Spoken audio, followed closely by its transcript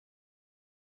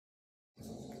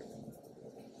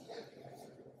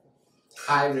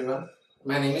Hi everyone,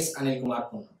 my name is Anil Kumar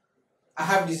Puna. I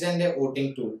have designed a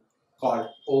voting tool called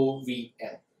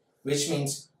OVM, which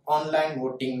means Online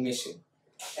Voting Machine,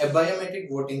 a biometric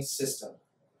voting system.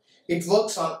 It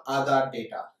works on Aadhaar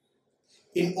data.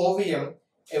 In OVM,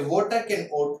 a voter can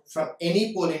vote from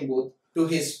any polling booth to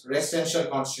his residential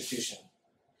constitution.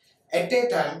 At a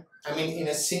time, in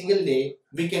a single day,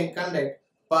 we can conduct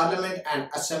parliament and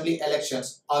assembly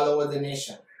elections all over the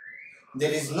nation.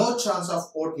 There is no chance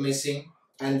of vote missing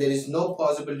and there is no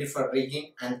possibility for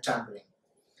rigging and tampering.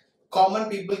 Common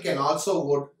people can also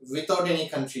vote without any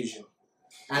confusion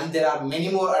and there are many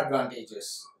more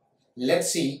advantages.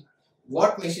 Let's see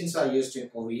what machines are used in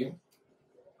OVM,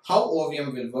 how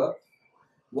OVM will work,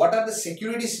 what are the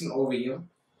securities in OVM,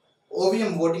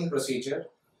 OVM voting procedure,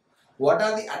 what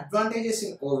are the advantages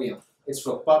in OVM. It's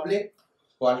for public,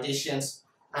 politicians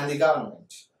and the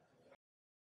government.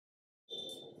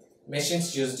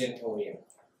 Machines used in OVM.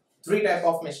 Three types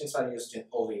of machines are used in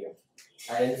OVM: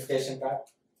 identification tab,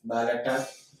 ballot tab,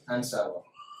 and server.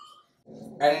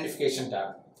 Identification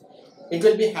tab. It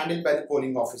will be handled by the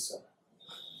polling officer,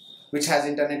 which has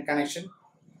internet connection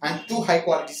and two high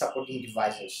quality supporting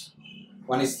devices.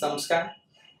 One is thumb scan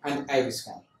and iris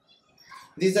scan.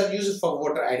 These are used for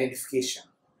voter identification,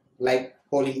 like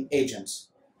polling agents.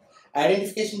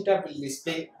 Identification tab will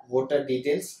display voter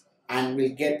details and will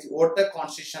get voter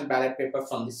constitutional ballot paper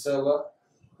from the server,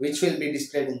 which will be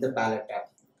displayed in the ballot tab.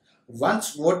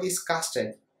 Once vote is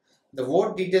casted, the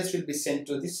vote details will be sent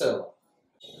to the server.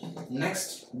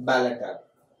 Next, ballot tab.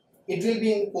 It will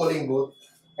be in polling booth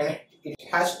and it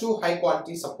has two high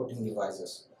quality supporting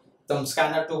devices: thumb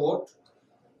scanner to vote,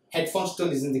 headphones to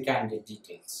listen the candidate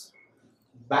details.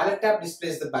 Ballot tab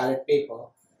displays the ballot paper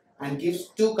and gives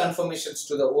two confirmations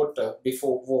to the voter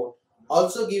before vote,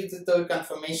 also gives the third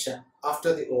confirmation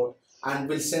after the vote, and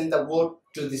will send the vote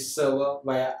to the server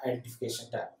via identification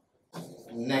tab.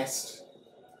 Next,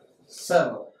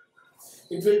 server.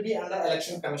 It will be under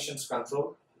Election Commission's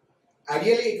control.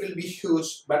 Ideally, it will be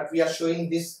huge, but we are showing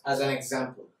this as an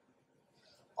example.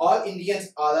 All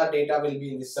Indians' Aadhaar data will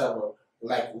be in the server,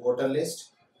 like voter list.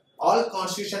 All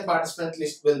constitution participant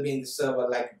list will be in the server,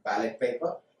 like ballot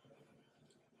paper.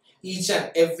 Each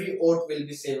and every vote will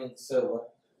be saved in the server,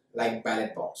 like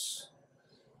ballot box.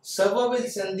 Server will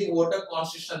send the voter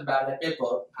constitutional ballot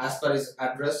paper as per his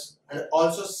address and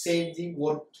also save the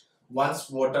vote once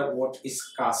voter vote is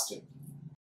casted.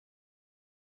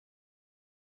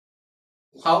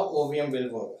 How OVM will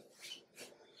work.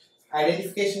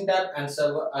 Identification tab and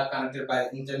server are connected by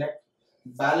the internet.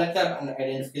 Ballot tab and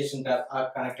identification tab are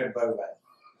connected by wire.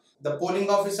 The polling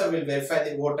officer will verify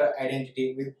the voter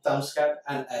identity with thumb scan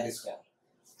and iris scan.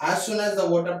 As soon as the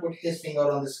voter put his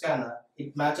finger on the scanner,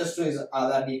 it matches to his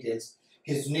Aadhaar details,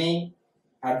 his name,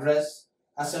 address,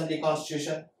 assembly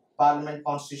constitution, parliament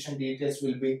constitution details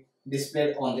will be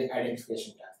displayed on the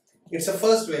identification tab. It's a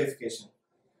first verification.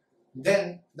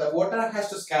 Then the voter has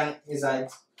to scan his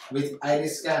eyes with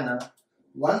iris scanner.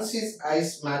 Once his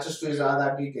eyes matches to his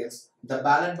Aadhaar details, the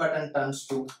ballot button turns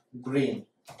to green.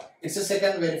 It's a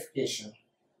second verification.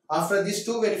 After these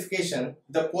two verifications,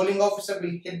 the polling officer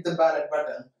will hit the ballot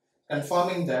button,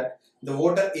 confirming that the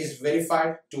voter is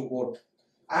verified to vote.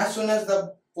 As soon as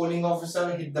the polling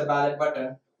officer hit the ballot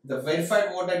button, the verified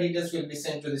voter details will be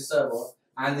sent to the server,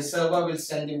 and the server will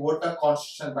send the voter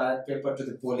constitutional ballot paper to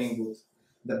the polling booth.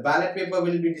 The ballot paper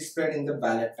will be displayed in the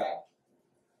ballot tab.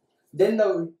 Then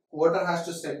the voter has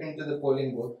to step into the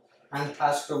polling booth and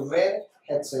has to wear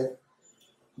headset.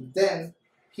 Then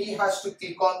he has to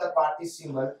click on the party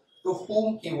symbol to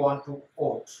whom he wants to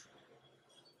vote.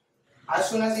 As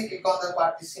soon as he click on the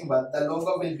party symbol, the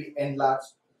logo will be enlarged.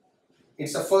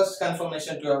 It's a first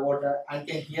confirmation to a voter and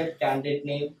can hear candidate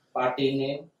name,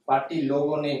 party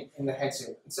logo name in the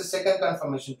headset. It's a second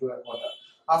confirmation to a voter.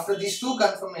 After these two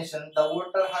confirmations, the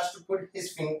voter has to put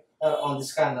his finger on the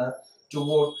scanner to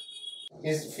vote.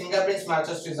 His fingerprints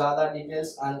matches to his Aadhaar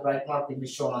details and right mark will be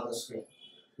shown on the screen.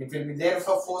 It will be there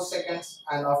for 4 seconds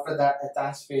and after that a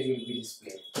thanks page will be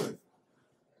displayed.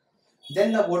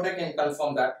 Then the voter can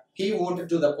confirm that he voted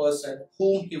to the person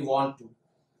whom he wants to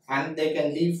and they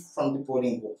can leave from the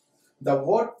polling booth. The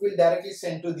vote will directly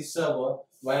send to the server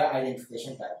via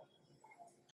identification tab.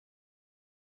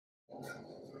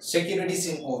 Securities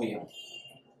in OVM.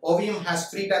 OVM has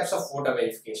three types of voter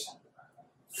verification: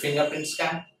 fingerprint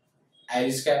scan,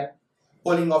 iris scan,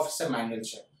 polling officer manual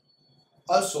check.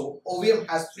 Also, OVM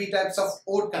has three types of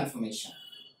vote confirmation.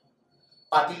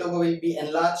 Party logo will be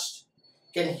enlarged,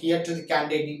 can hear to the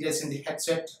candidate details in the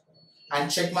headset, and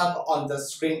checkmark on the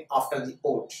screen after the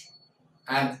vote,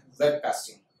 and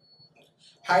webcasting.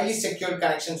 Highly secured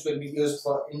connections will be used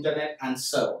for internet and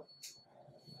server.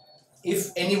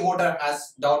 If any voter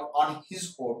has doubt on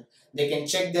his vote, they can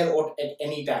check their vote at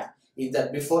any time, either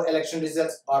before election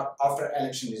results or after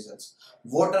election results.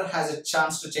 Voter has a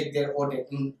chance to check their vote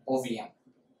in OVM.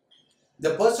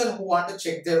 The person who want to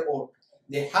check their vote,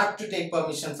 they had to take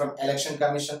permission from Election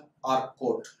Commission or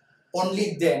court.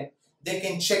 Only then they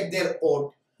can check their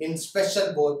vote in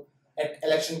special booth at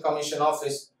Election Commission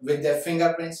office with their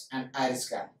fingerprints and iris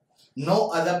scan. No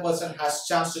other person has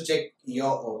chance to check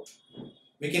your vote.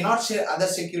 We cannot share other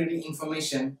security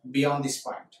information beyond this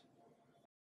point.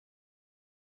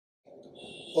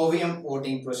 OVM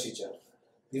voting procedure.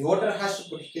 The voter has to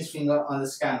put his finger on the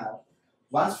scanner.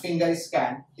 Once finger is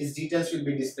scanned, his details will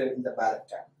be displayed in the ballot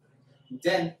tab.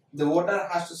 Then the voter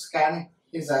has to scan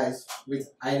his eyes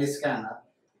with iris scanner.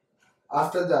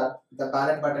 After that, the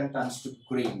ballot button turns to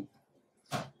green.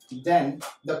 Then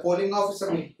the polling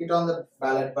officer will hit on the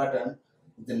ballot button.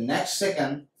 The next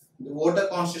second, the voter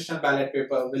constitutional ballot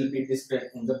paper will be displayed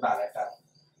in the ballot tab.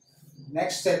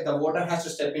 Next step, the voter has to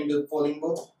step into the polling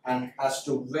booth and has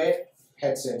to wear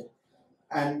headset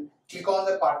and click on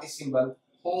the party symbol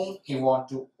whom he want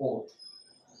to vote.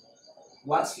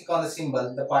 Once click on the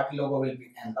symbol, the party logo will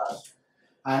be enlarged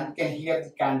and can hear the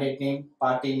candidate name,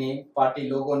 party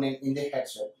logo name in the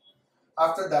headset.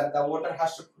 After that, the voter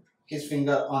has to put his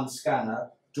finger on the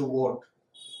scanner to vote.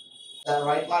 The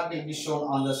right mark will be shown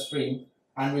on the screen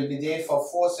and will be there for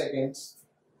 4 seconds,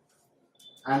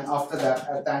 and after that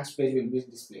a thanks page will be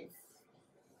displayed.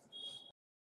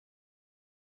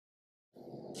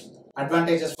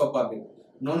 Advantages for public.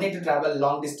 No need to travel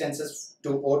long distances to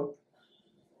vote.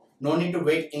 No need to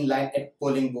wait in line at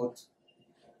polling booth.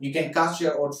 You can cast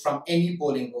your vote from any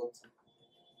polling booth.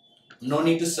 No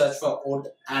need to search for vote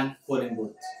and polling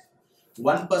booth.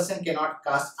 One person cannot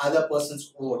cast other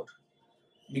person's vote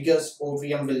because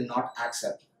OVM will not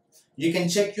accept. You can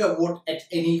check your vote at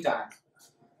any time.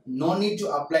 No need to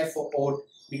apply for vote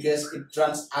because it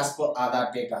runs as per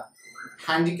Aadhaar data.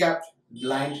 Handicapped,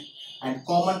 blind, and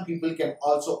common people can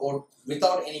also vote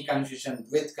without any confusion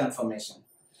with confirmation.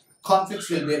 Conflicts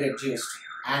will be reduced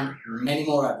and many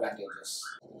more advantages.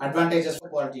 Advantages for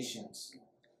politicians.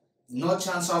 No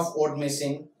chance of vote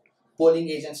missing. Polling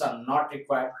agents are not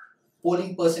required.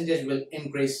 Polling percentage will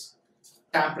increase.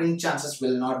 Tampering chances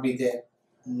will not be there.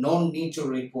 No need to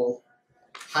report.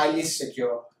 Highly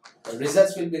secure. The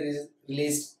results will be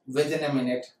released within a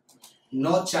minute.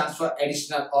 No chance for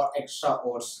additional or extra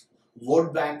votes.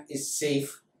 Vote bank is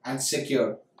safe and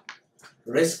secure.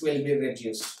 Risk will be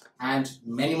reduced and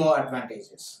many more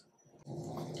advantages.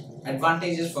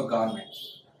 Advantages for government.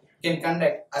 Can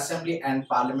conduct assembly and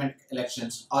parliament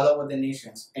elections all over the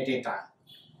nations at a time.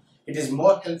 It is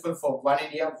more helpful for one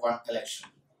India, one election.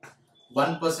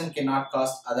 One person cannot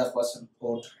cast other person's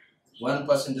vote. One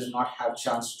person does not have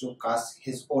chance to cast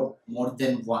his vote more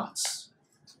than once.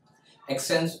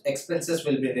 Expenses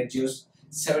will be reduced.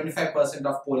 75%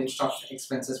 of polling staff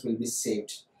expenses will be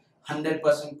saved. 100%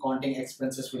 counting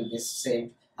expenses will be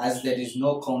saved as there is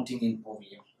no counting in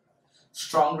OVM.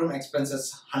 Strong room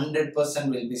expenses 100%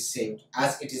 will be saved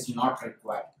as it is not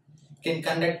required. Can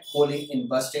conduct polling in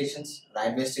bus stations,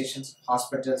 railway stations,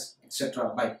 hospitals,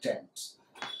 etc. by tents.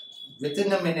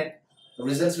 Within a minute, the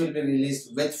results will be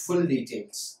released with full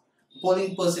details.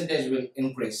 Polling percentage will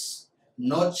increase.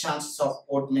 No chances of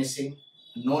vote missing.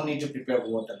 No need to prepare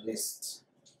voter lists.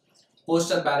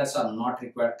 Postal ballots are not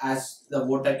required as the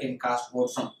voter can cast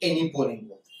vote from any polling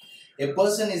booth. A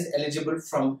person is eligible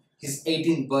from his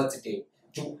 18th birthday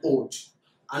to vote.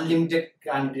 Unlimited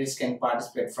candidates can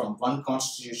participate from one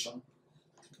constitution,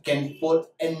 can poll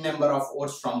n number of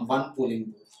votes from one polling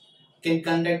booth, can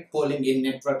conduct polling in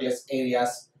networkless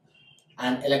areas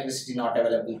and electricity not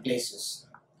available places.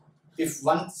 If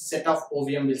one set of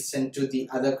OVM will send to the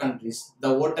other countries, the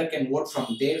voter can vote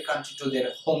from their country to their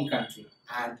home country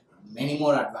and many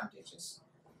more advantages.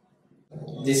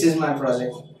 This is my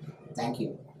project. Thank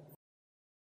you.